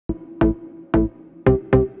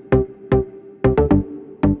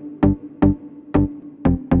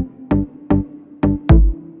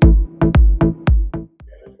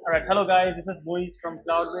Hello guys, this is Moise from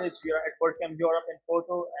Cloudways. We are at WordCamp Europe in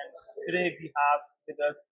Porto, and today we have with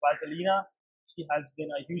us Vaselina. She has been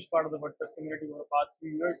a huge part of the WordPress community over the past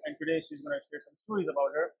few years, and today she's going to share some stories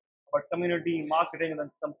about her, about community, marketing, and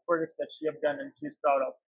then some projects that she has done and she's proud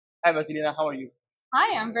of. Hi Vaselina, how are you?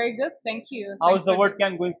 Hi, I'm very good, thank you. How is the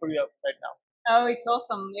WordCamp going for you right now? Oh, it's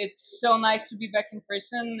awesome. It's so nice to be back in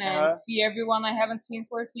person and see everyone I haven't seen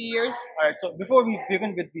for a few years. All right, so before we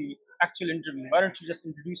begin with the actual interview, why don't you just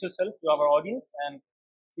introduce yourself to our audience and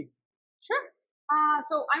see? Sure.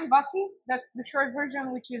 So I'm Vasi. That's the short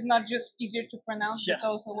version, which is not just easier to pronounce, but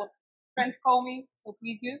also what friends call me. So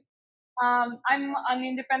please do. I'm an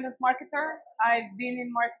independent marketer. I've been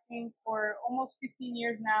in marketing for almost 15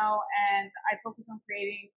 years now, and I focus on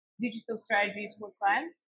creating digital strategies for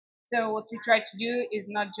clients. So what we try to do is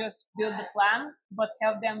not just build the plan, but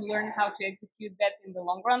help them learn how to execute that in the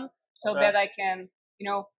long run, so that I can,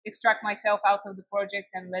 extract myself out of the project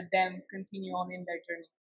and let them continue on in their journey.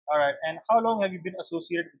 All right. And how long have you been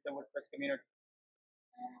associated with the WordPress community?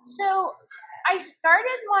 So I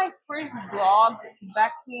started my first blog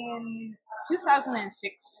back in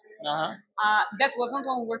 2006. That wasn't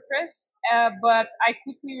on WordPress, but I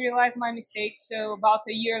quickly realized my mistake. So about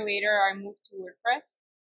a year later, I moved to WordPress.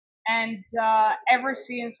 And ever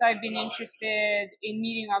since, I've been interested in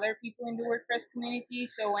meeting other people in the WordPress community.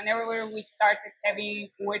 So whenever we started having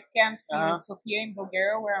WordCamps in Sofia, in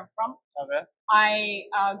Bulgaria, where I'm from, I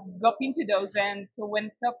got into those and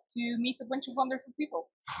went up to meet a bunch of wonderful people.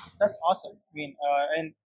 That's awesome. I mean,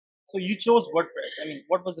 and so you chose WordPress. I mean,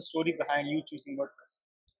 what was the story behind you choosing WordPress?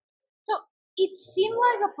 So it seemed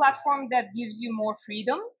like a platform that gives you more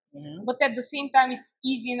freedom. But at the same time, it's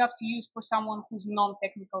easy enough to use for someone who's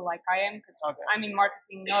non-technical like I am, because I'm in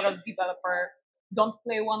marketing, not a developer. Don't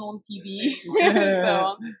play one on TV,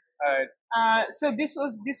 so on. So this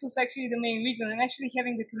was actually the main reason, and actually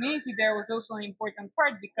having the community there was also an important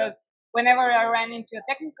part, because whenever I ran into a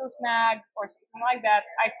technical snag or something like that,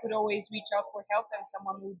 I could always reach out for help, and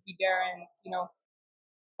someone would be there and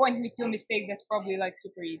point me to a mistake that's probably like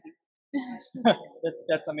super easy.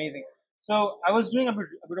 That's amazing. So I was doing a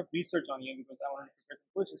bit of research on you because I wanted to prepare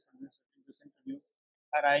some questions for this interview,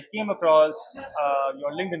 and I came across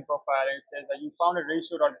your LinkedIn profile, and it says that you founded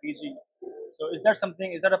ratio.bg. So is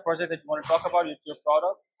that a project that you want to talk about, that you're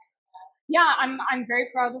proud of? Yeah, I'm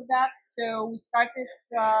very proud of that. So we started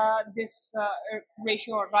this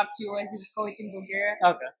ratio, or ratio as we call it in Bulgaria.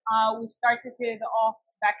 We started it off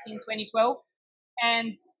back in 2012.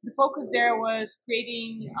 And the focus there was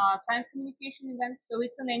creating science communication events. So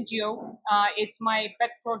it's an NGO. It's my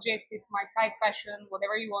pet project. It's my side passion,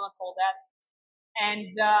 whatever you want to call that.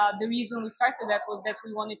 And the reason we started that was that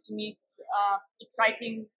we wanted to meet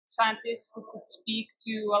exciting scientists who could speak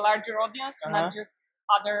to a larger audience, not just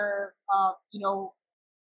other,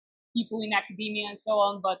 people in academia and so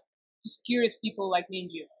on, but just curious people like me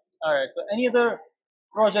and you. All right. So any other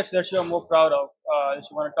projects that you are more proud of that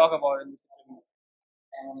you want to talk about in this interview?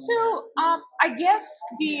 So I guess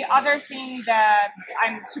the other thing that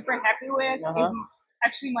I'm super happy with is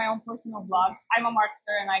actually my own personal blog. I'm a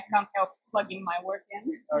marketer and I can't help plugging my work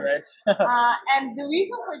in. All right. And the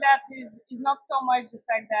reason for that is not so much the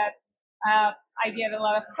fact that I get a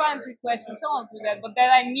lot of client requests and so on through that, but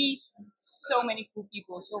that I meet so many cool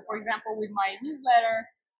people. So for example, with my newsletter,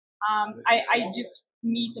 I just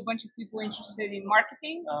meet a bunch of people interested in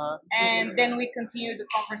marketing, and then we continue the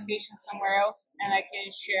conversation somewhere else, and I can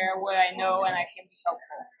share what I know and I can be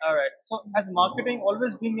helpful. All right. So has marketing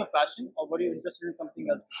always been your passion, or were you interested in something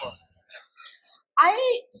else before? I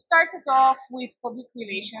started off with public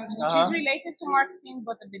relations, which is related to marketing,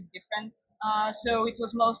 but a bit different. So it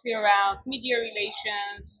was mostly around media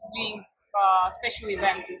relations, doing special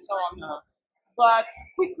events and so on. But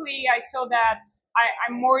quickly I saw that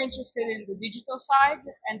I'm more interested in the digital side,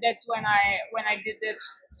 and that's when I did this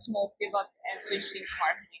small pivot and switched into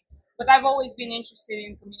marketing. But I've always been interested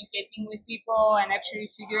in communicating with people and actually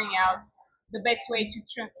figuring out the best way to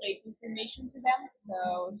translate information to them.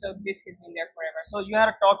 So this has been there forever. So you had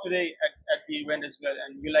a talk today at the event as well,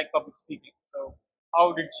 and you like public speaking. So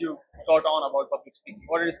how did you got on about public speaking?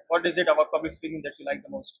 What is it about public speaking that you like the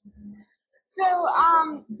most? So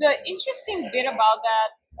the interesting bit about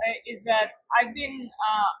that is that I've been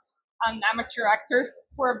an amateur actor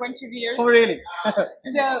for a bunch of years. Oh, really?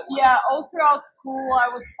 So yeah, all throughout school, I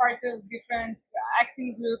was part of different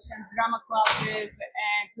acting groups and drama classes,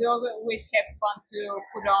 and we also always had fun to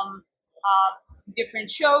put on different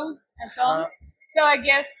shows and so on. So I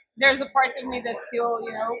guess there's a part of me that still,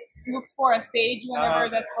 looks for a stage whenever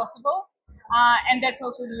that's possible. And that's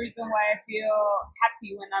also the reason why I feel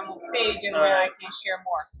happy when I'm on stage and where I can share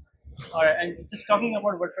more. All right, and just talking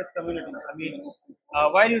about WordPress community, I mean,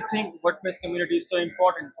 why do you think WordPress community is so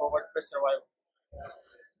important for WordPress survival?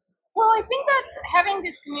 Well, I think that having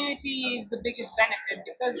this community is the biggest benefit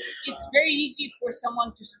because it's very easy for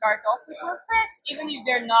someone to start off with WordPress, even if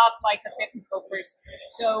they're not like a technical person.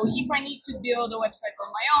 So if I need to build a website on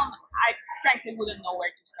my own, I frankly wouldn't know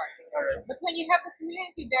where to start. Alright. But when you have the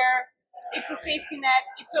community there, it's a safety net.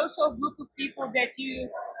 It's also a group of people that you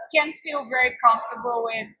can feel very comfortable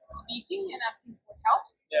with speaking and asking for help.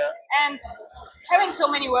 Yeah. And having so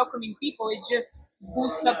many welcoming people, it just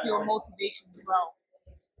boosts up your motivation as well.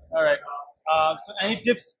 All right. So, any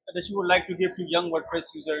tips that you would like to give to young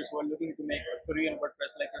WordPress users who are looking to make a career in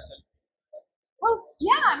WordPress like yourself? Well,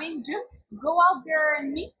 yeah, I mean, just go out there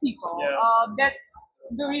and meet people. Yeah. That's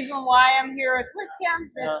the reason why I'm here at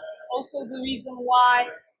WordCamp. That's also the reason why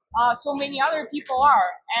so many other people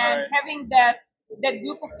are. And having that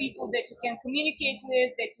group of people that you can communicate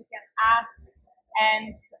with, that you can ask,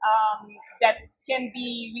 and that can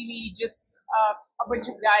be really just a bunch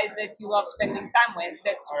of guys that you love spending time with.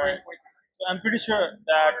 That's super important. So I'm pretty sure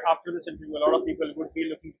that after this interview, a lot of people would be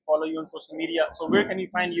looking to follow you on social media. So where can we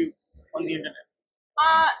find you on the internet?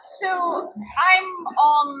 So I'm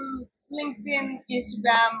on LinkedIn,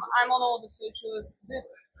 Instagram. I'm on all the socials. The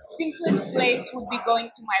simplest place would be going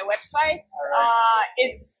to my website.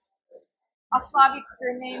 It's a Slavic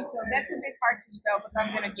surname, so that's a bit hard to spell, but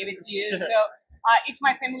I'm gonna give it to you. So it's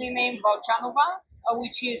my family name, Valchanova,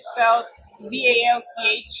 which is spelled VALCHANOVA.me.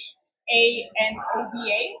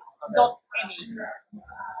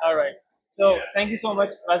 All right. So thank you so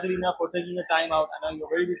much, Vaselina, for taking the time out. I know you're a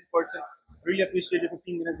very busy person. Really appreciate the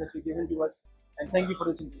 15 minutes that you've given to us. And thank you for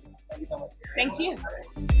this interview. Thank you so much. Thank you.